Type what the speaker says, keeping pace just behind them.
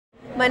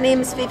My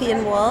name is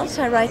Vivienne Walt.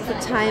 I write for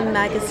Time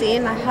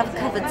Magazine. I have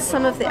covered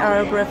some of the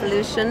Arab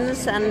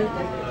revolutions, and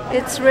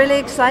it's really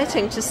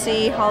exciting to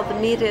see how the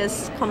media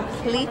is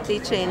completely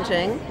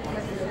changing.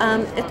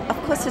 Of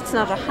course, it's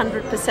not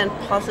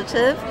 100%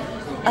 positive.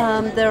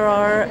 There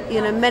are,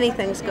 many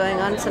things going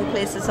on. Some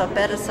places are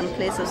better, some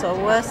places are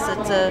worse.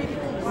 It's a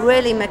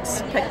really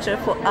mixed picture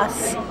for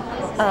us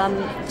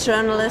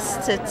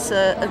journalists. It's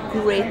a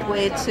great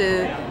way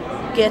to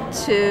get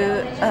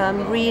to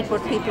read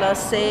what people are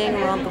saying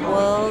around the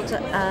world,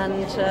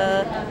 and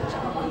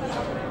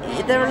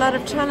there are a lot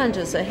of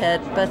challenges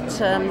ahead, but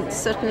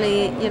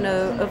certainly,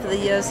 over the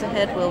years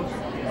ahead,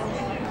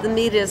 the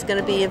media is going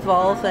to be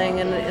evolving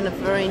in a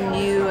very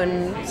new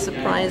and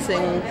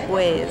surprising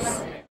ways.